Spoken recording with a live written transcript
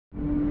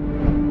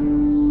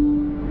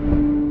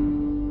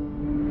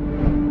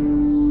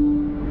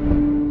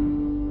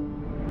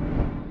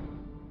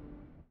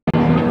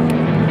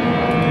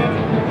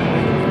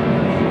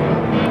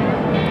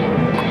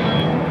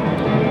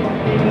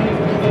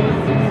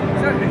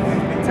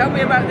tell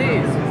me about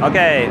these.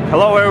 Okay,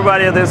 hello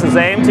everybody, this is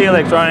AMT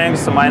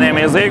Electronics. My name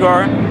is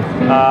Igor.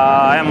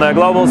 I am the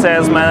global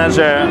sales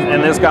manager in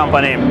this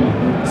company.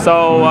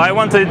 So I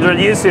want to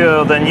introduce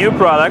you the new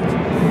product.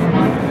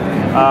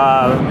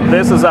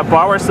 This is a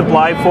power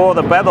supply for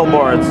the pedal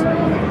boards.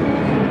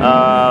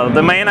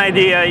 The main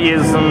idea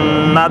is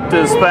not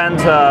to spend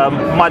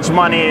much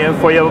money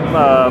for your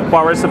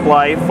power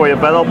supply for your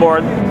pedal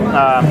board.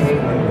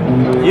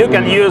 You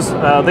can use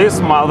this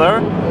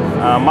mother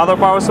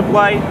power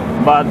supply,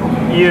 but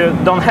you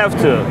don't have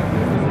to.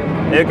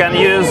 You can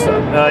use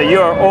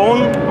your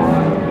own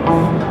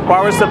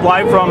power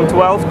supply from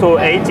 12 to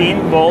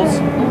 18 volts,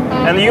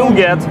 and you'll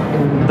get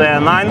the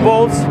 9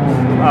 volts,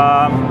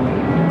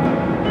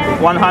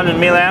 100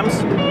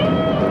 milliamps,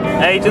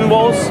 18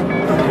 volts,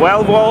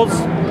 12 volts,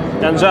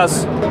 and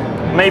just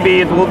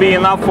maybe it will be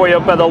enough for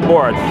your pedal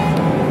board.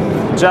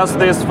 Just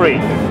these three.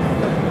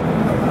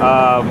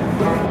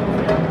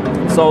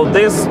 So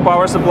this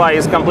power supply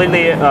is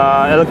completely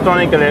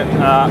electronically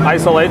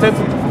isolated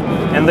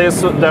in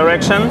this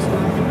direction.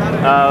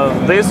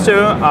 These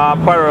two are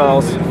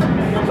parallels.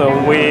 So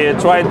we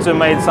tried to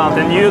make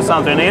something new,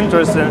 something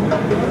interesting.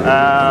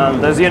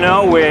 And as you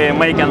know, we're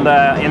making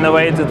the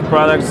innovative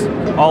products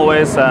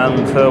always,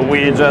 and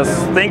we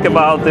just think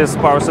about this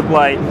power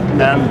supply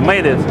and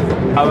made it.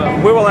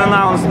 We will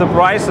announce the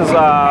prices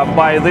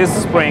by this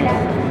spring.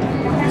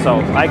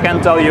 So I can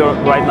tell you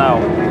right now.